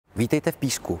Vítejte v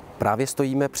Písku. Právě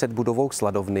stojíme před budovou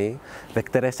Sladovny, ve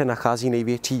které se nachází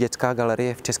největší dětská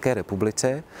galerie v České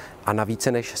republice a na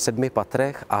více než 7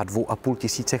 patrech a 2,5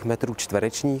 tisících metrů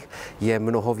čtverečních je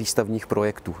mnoho výstavních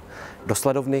projektů. Do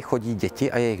Sladovny chodí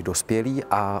děti a jejich dospělí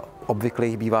a obvykle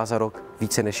jich bývá za rok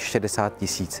více než 60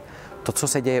 000. To, co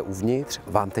se děje uvnitř,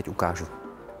 vám teď ukážu.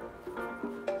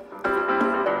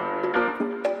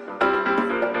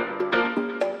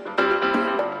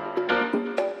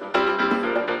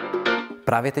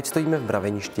 Právě teď stojíme v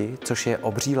Mraveništi, což je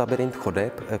obří labyrint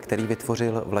chodeb, který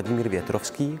vytvořil Vladimír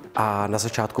Větrovský, a na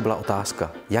začátku byla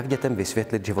otázka, jak dětem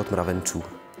vysvětlit život mravenců.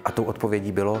 A tou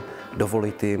odpovědí bylo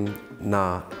dovolit jim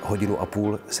na 1,5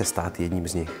 hodiny se stát jedním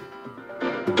z nich.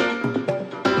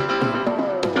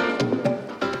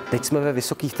 Teď jsme ve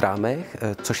Vysokých Trámech,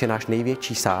 což je náš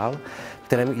největší sál, v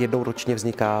kterém jednou ročně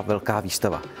vzniká velká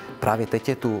výstava. Právě teď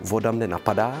je tu Voda mne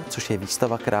napadá, což je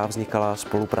výstava, která vznikala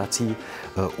spoluprací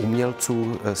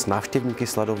umělců s návštěvníky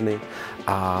Sladovny,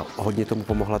 a hodně tomu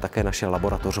pomohla také naše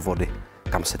laboratoř vody,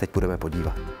 kam se teď budeme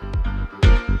podívat.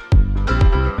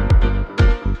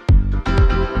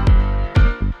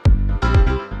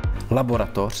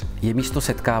 Laboratoř je místo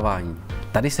setkávání.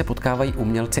 Tady se potkávají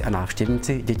umělci a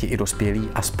návštěvníci, děti i dospělí,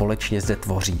 a společně zde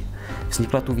tvoří.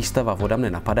 Vznikla tu výstava Voda mne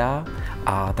napadá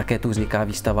a také tu vzniká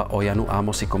výstava o Janu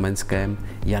Ámosi Komenském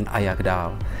Jan a jak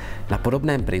dál. Na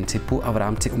podobném principu a v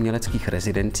rámci uměleckých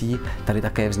rezidencí tady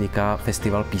také vzniká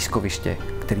festival Pískoviště,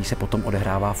 který se potom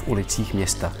odehrává v ulicích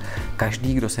města.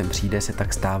 Každý, kdo sem přijde, se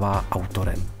tak stává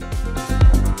autorem.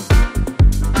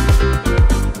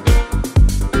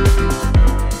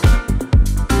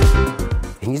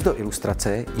 Hnízdo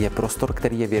ilustrace je prostor,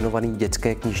 který je věnovaný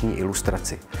dětské knižní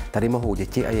ilustraci. Tady mohou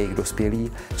děti a jejich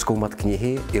dospělí zkoumat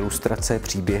knihy, ilustrace,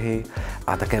 příběhy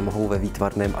a také mohou ve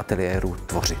výtvarném ateliéru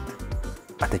tvořit.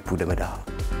 A teď půjdeme dál.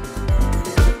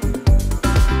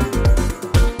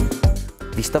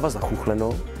 Výstava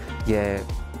Zachuchleno je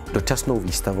dočasnou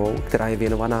výstavou, která je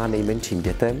věnovaná nejmenším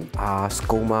dětem a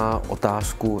zkoumá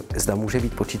otázku, zda může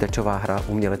být počítačová hra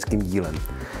uměleckým dílem.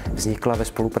 Vznikla ve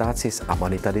spolupráci s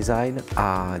Amanita Design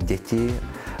a děti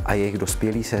a jejich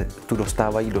dospělí se tu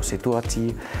dostávají do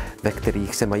situací, ve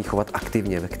kterých se mají chovat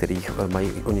aktivně, ve kterých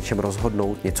mají o něčem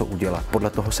rozhodnout, něco udělat. Podle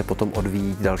toho se potom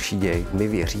odvíjí další děj. My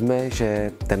věříme,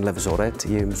 že tenhle vzorec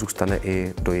jim zůstane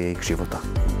i do jejich života.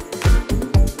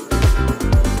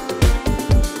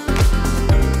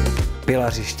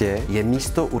 Pilařiště je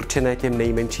místo určené těm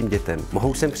nejmenším dětem.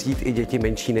 Mohou sem přijít i děti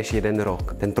menší než 1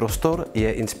 rok. Ten prostor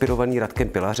je inspirovaný Radkem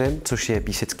Pilařem, což je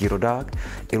písecký rodák,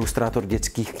 ilustrátor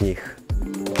dětských knih.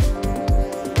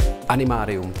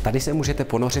 Animárium. Tady se můžete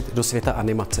ponořit do světa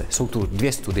animace. Jsou tu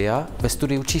 2 studia. Ve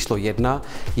studiu číslo 1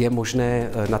 je možné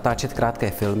natáčet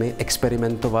krátké filmy,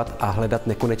 experimentovat a hledat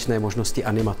nekonečné možnosti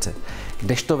animace.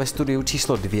 Kdežto ve studiu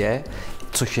číslo 2,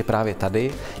 což je právě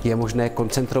tady, je možné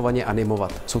koncentrovaně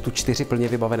animovat. Jsou tu 4 plně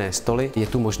vybavené stoly, je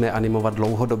tu možné animovat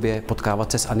dlouhodobě,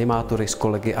 potkávat se s animátory, s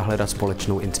kolegy a hledat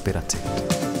společnou inspiraci.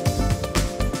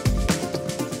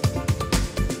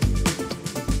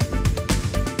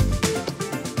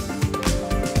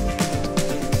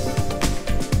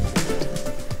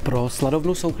 Pro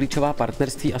Sladovnu jsou klíčová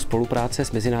partnerství a spolupráce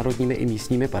s mezinárodními i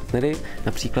místními partnery.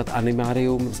 Například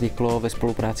Animárium vzniklo ve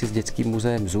spolupráci s dětským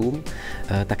muzeem Zoom.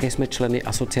 Také jsme členy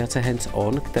asociace Hands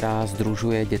On, která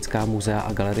sdružuje dětská muzea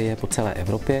a galerie po celé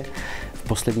Evropě. V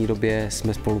poslední době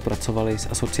jsme spolupracovali s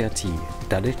asociací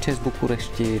Dadeče z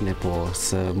Bukurešti nebo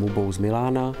s Mubou z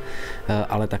Milána,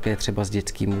 ale také třeba s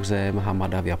dětským muzeem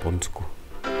Hamada v Japonsku.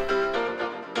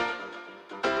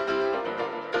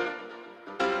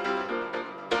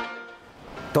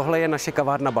 Tohle je naše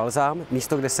kavárna Balzám,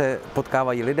 místo, kde se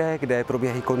potkávají lidé, kde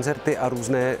probíhají koncerty a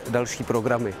různé další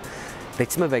programy.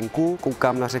 Teď jsme venku,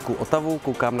 koukám na řeku Otavu,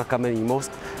 koukám na kamenný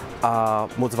most a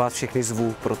moc vás všechny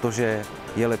zvu, protože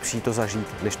je lepší to zažít,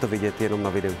 než to vidět jenom na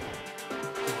videu.